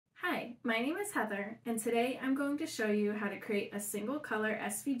My name is Heather, and today I'm going to show you how to create a single color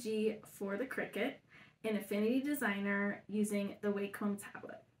SVG for the Cricut in Affinity Designer using the Wacom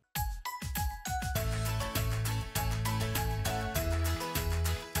tablet.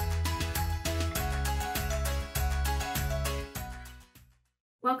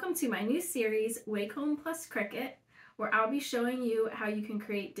 Welcome to my new series, Wacom plus Cricut, where I'll be showing you how you can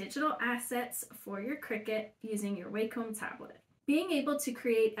create digital assets for your Cricut using your Wacom tablet. Being able to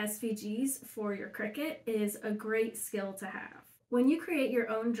create SVGs for your Cricut is a great skill to have. When you create your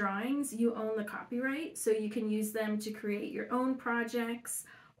own drawings, you own the copyright, so you can use them to create your own projects,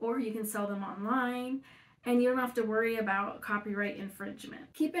 or you can sell them online, and you don't have to worry about copyright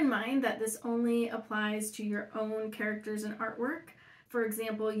infringement. Keep in mind that this only applies to your own characters and artwork. For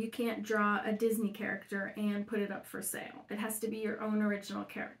example, you can't draw a Disney character and put it up for sale. It has to be your own original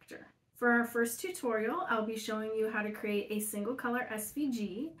character. For our first tutorial, I'll be showing you how to create a single color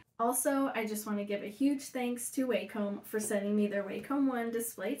SVG. Also, I just want to give a huge thanks to Wacom for sending me their Wacom One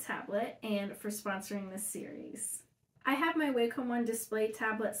Display Tablet and for sponsoring this series. I have my Wacom One Display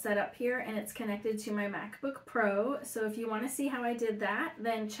Tablet set up here and it's connected to my MacBook Pro, so if you want to see how I did that,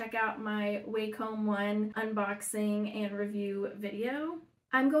 then check out my Wacom One unboxing and review video.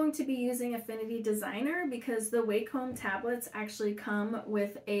 I'm going to be using Affinity Designer because the Wacom tablets actually come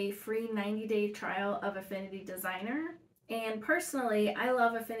with a free 90-day trial of Affinity Designer. And personally, I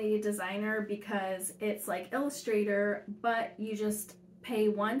love Affinity Designer because it's like Illustrator, but you just pay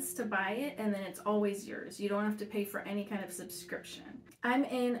once to buy it and then it's always yours. You don't have to pay for any kind of subscription. I'm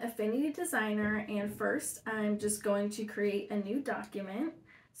in Affinity Designer, and first I'm just going to create a new document.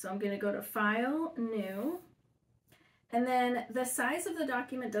 So I'm going to go to File, New. And then the size of the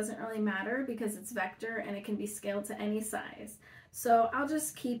document doesn't really matter because it's vector and it can be scaled to any size. So I'll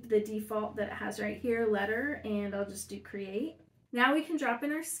just keep the default that it has right here, letter, and I'll just do create. Now we can drop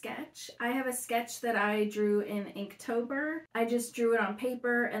in our sketch. I have a sketch that I drew in Inktober. I just drew it on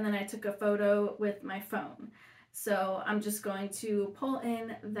paper and then I took a photo with my phone. So I'm just going to pull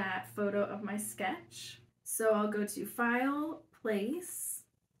in that photo of my sketch. So I'll go to File, Place,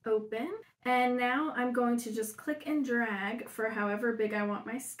 Open. And now I'm going to just click and drag for however big I want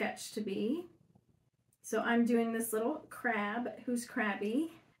my sketch to be. So I'm doing this little crab who's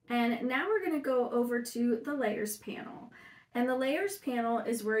crabby. And now we're going to go over to the Layers panel. And the Layers panel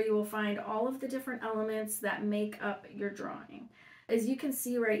is where you will find all of the different elements that make up your drawing. As you can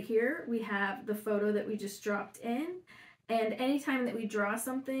see right here, we have the photo that we just dropped in. And anytime that we draw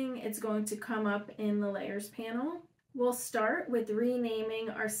something, it's going to come up in the Layers panel. We'll start with renaming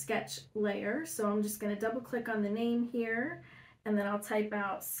our sketch layer. So I'm just going to double click on the name here and then I'll type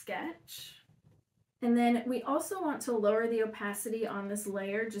out sketch. And then we also want to lower the opacity on this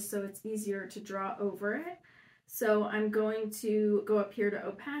layer just so it's easier to draw over it. So I'm going to go up here to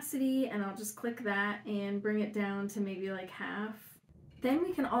opacity and I'll just click that and bring it down to maybe like half. Then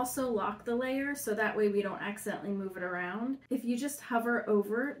we can also lock the layer so that way we don't accidentally move it around. If you just hover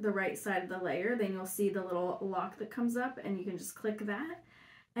over the right side of the layer, then you'll see the little lock that comes up and you can just click that.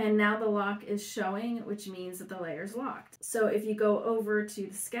 And now the lock is showing, which means that the layer is locked. So if you go over to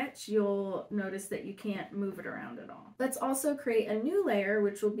the sketch, you'll notice that you can't move it around at all. Let's also create a new layer,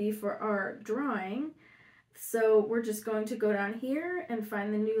 which will be for our drawing. So we're just going to go down here and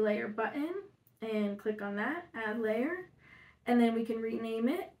find the new layer button and click on that, add layer. And then we can rename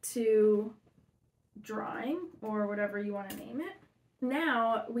it to drawing or whatever you want to name it.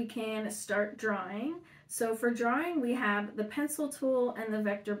 Now we can start drawing. So for drawing, we have the pencil tool and the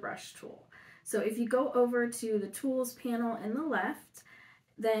vector brush tool. So if you go over to the tools panel in the left,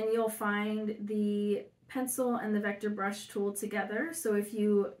 then you'll find the pencil and the vector brush tool together. So if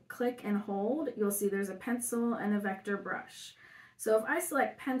you click and hold, you'll see there's a pencil and a vector brush. So if I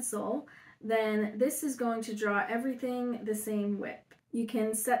select pencil, then this is going to draw everything the same width. You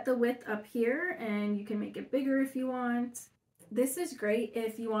can set the width up here and you can make it bigger if you want. This is great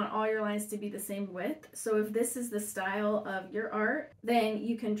if you want all your lines to be the same width. So if this is the style of your art, then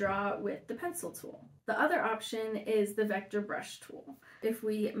you can draw with the pencil tool. The other option is the vector brush tool. If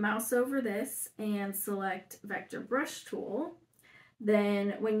we mouse over this and select vector brush tool,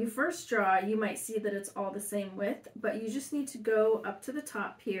 then when you first draw, you might see that it's all the same width, but you just need to go up to the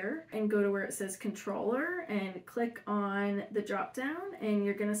top here and go to where it says controller and click on the drop down and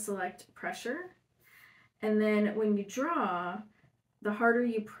you're going to select pressure. And then when you draw, the harder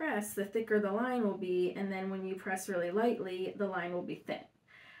you press, the thicker the line will be, and then when you press really lightly, the line will be thin.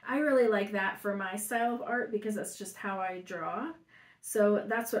 I really like that for my style of art because that's just how I draw. So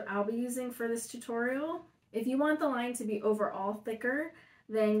that's what I'll be using for this tutorial. If you want the line to be overall thicker,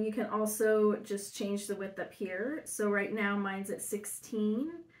 then you can also just change the width up here. So right now mine's at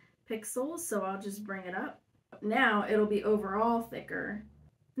 16 pixels, so I'll just bring it up. Now it'll be overall thicker.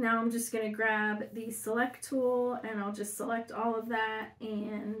 Now I'm just going to grab the select tool and I'll just select all of that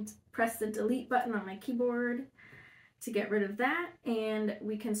and press the delete button on my keyboard to get rid of that, and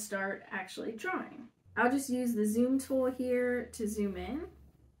we can start actually drawing. I'll just use the zoom tool here to zoom in,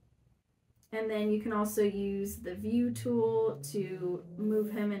 and then you can also use the view tool to move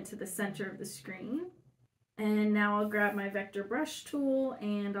him into the center of the screen. And now I'll grab my vector brush tool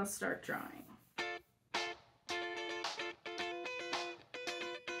and I'll start drawing.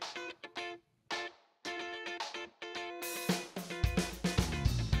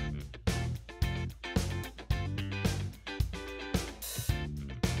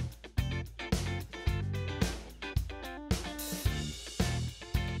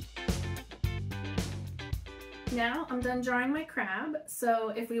 Now I'm done drawing my crab, so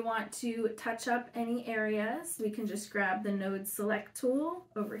if we want to touch up any areas, we can just grab the node select tool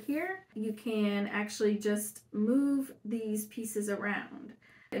over here. You can actually just move these pieces around.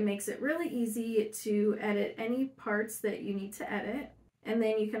 It makes it really easy to edit any parts that you need to edit. And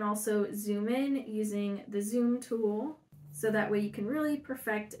then you can also zoom in using the zoom tool, so that way you can really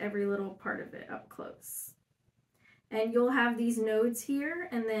perfect every little part of it up close. And you'll have these nodes here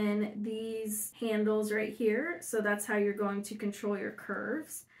and then these handles right here. So that's how you're going to control your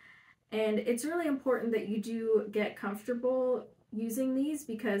curves. And it's really important that you do get comfortable using these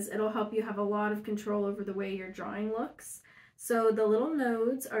because it'll help you have a lot of control over the way your drawing looks. So the little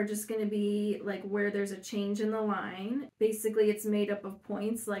nodes are just going to be like where there's a change in the line. Basically it's made up of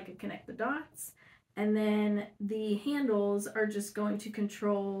points like a connect the dots. And then the handles are just going to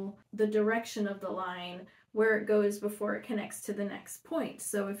control the direction of the line, where it goes before it connects to the next point.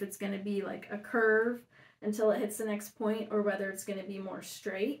 So if it's going to be like a curve until it hits the next point, or whether it's going to be more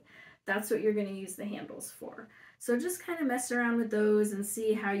straight, that's what you're going to use the handles for. So just kind of mess around with those and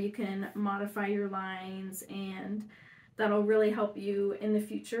see how you can modify your lines, and that'll really help you in the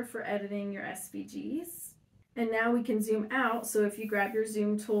future for editing your SVGs. And now we can zoom out, so if you grab your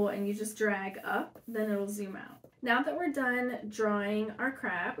zoom tool and you just drag up, then it'll zoom out. Now that we're done drawing our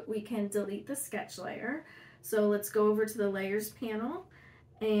crab, we can delete the sketch layer. So let's go over to the layers panel,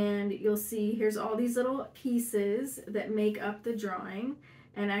 and you'll see here's all these little pieces that make up the drawing.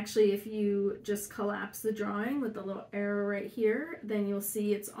 And actually if you just collapse the drawing with the little arrow right here, then you'll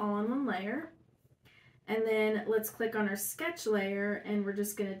see it's all on one layer. And then let's click on our sketch layer and we're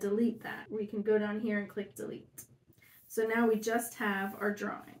just going to delete that. We can go down here and click delete. So now we just have our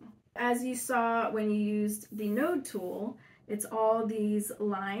drawing. As you saw when you used the node tool, it's all these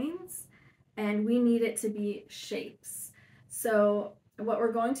lines and we need it to be shapes. So what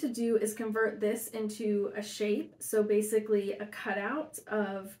we're going to do is convert this into a shape. So basically a cutout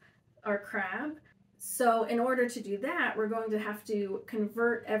of our crab. So in order to do that, we're going to have to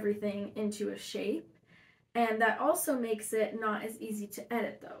convert everything into a shape. And that also makes it not as easy to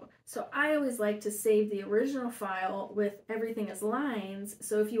edit though. So I always like to save the original file with everything as lines.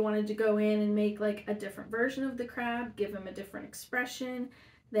 So if you wanted to go in and make like a different version of the crab, give him a different expression,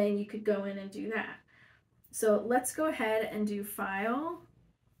 then you could go in and do that. So let's go ahead and do File,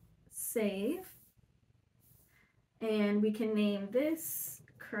 Save, and we can name this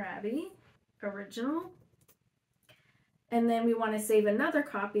Krabby Original. And then we want to save another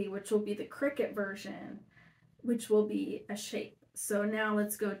copy, which will be the Cricut version, which will be a shape. So now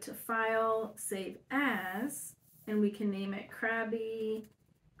let's go to File, Save As, and we can name it Krabby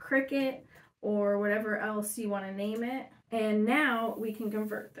Cricut or whatever else you want to name it. And now we can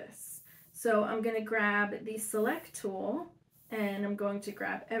convert this. So I'm going to grab the Select tool and I'm going to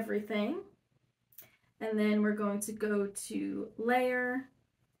grab everything. And then we're going to go to Layer,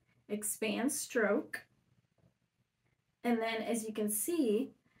 Expand Stroke. And then as you can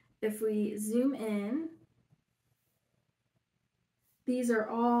see, if we zoom in, these are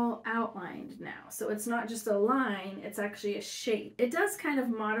all outlined now. So it's not just a line, it's actually a shape. It does kind of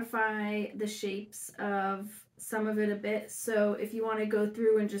modify the shapes of some of it a bit. So if you want to go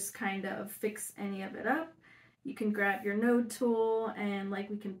through and just kind of fix any of it up, you can grab your node tool and like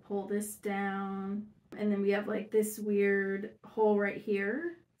we can pull this down. And then we have like this weird hole right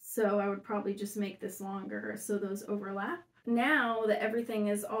here. So I would probably just make this longer so those overlap. Now that everything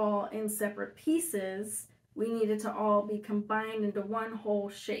is all in separate pieces, we need it to all be combined into one whole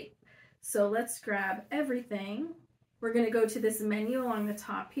shape. So let's grab everything. We're going to go to this menu along the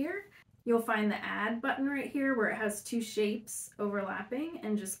top here. You'll find the Add button right here where it has two shapes overlapping,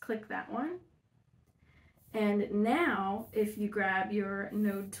 and just click that one. And now if you grab your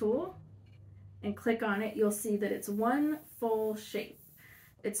node tool and click on it, you'll see that it's one full shape.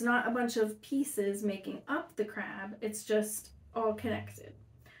 It's not a bunch of pieces making up the crab, it's just all connected.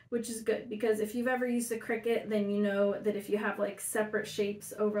 which is good because if you've ever used a Cricut, then you know that if you have like separate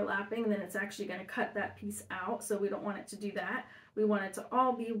shapes overlapping, then it's actually going to cut that piece out. So we don't want it to do that. We want it to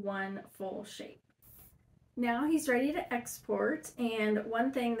all be one full shape. Now he's ready to export, and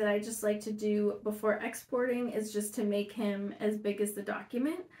one thing that I just like to do before exporting is just to make him as big as the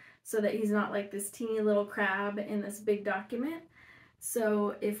document so that he's not like this teeny little crab in this big document.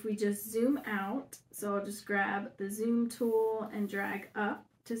 So if we just zoom out, so I'll just grab the zoom tool and drag up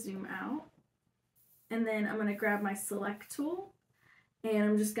to zoom out, and then I'm going to grab my select tool and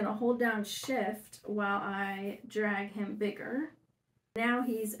I'm just going to hold down shift while I drag him bigger. Now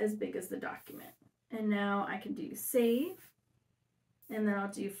he's as big as the document. And now I can do save, and then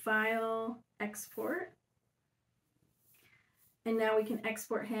I'll do file, export. And now we can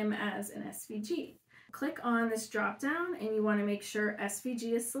export him as an SVG. Click on this drop down and you want to make sure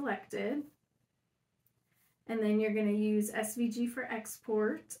SVG is selected. And then you're going to use SVG for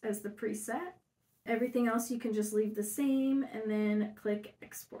export as the preset. Everything else you can just leave the same and then click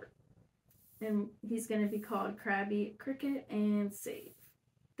export. And he's going to be called Krabby Cricut and save.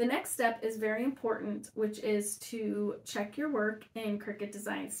 The next step is very important, which is to check your work in Cricut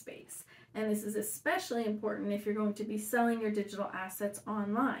Design Space. And this is especially important if you're going to be selling your digital assets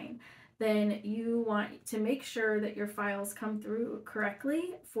online. Then you want to make sure that your files come through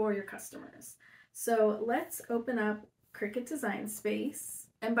correctly for your customers. So let's open up Cricut Design Space.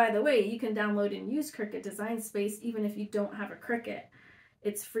 And by the way, you can download and use Cricut Design Space even if you don't have a Cricut.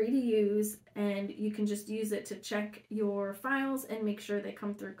 It's free to use, and you can just use it to check your files and make sure they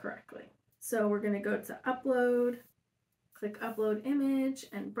come through correctly. So we're going to go to Upload, click Upload Image,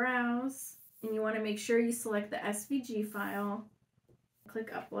 and Browse. And you want to make sure you select the SVG file.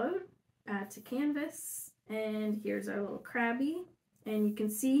 Click Upload, Add to Canvas, and here's our little Krabby. And you can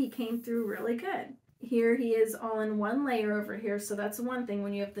see he came through really good. Here he is all in one layer over here, so that's one thing.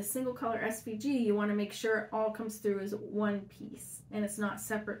 When you have the single color SVG, you want to make sure it all comes through as one piece and it's not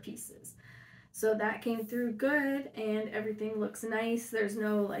separate pieces. So that came through good and everything looks nice. There's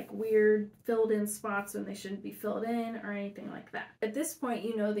no like weird filled in spots when they shouldn't be filled in or anything like that. At this point,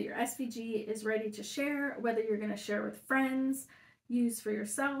 you know that your SVG is ready to share, whether you're going to share with friends, use for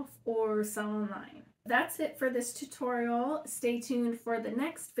yourself, or sell online. That's it for this tutorial. Stay tuned for the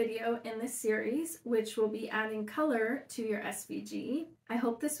next video in this series, which will be adding color to your SVG. I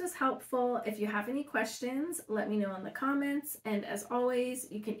hope this was helpful. If you have any questions, let me know in the comments. And as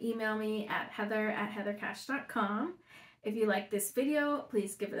always, you can email me at heather@heathercash.com. If you like this video,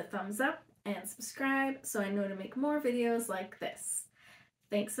 please give it a thumbs up and subscribe so I know to make more videos like this.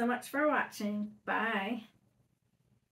 Thanks so much for watching. Bye.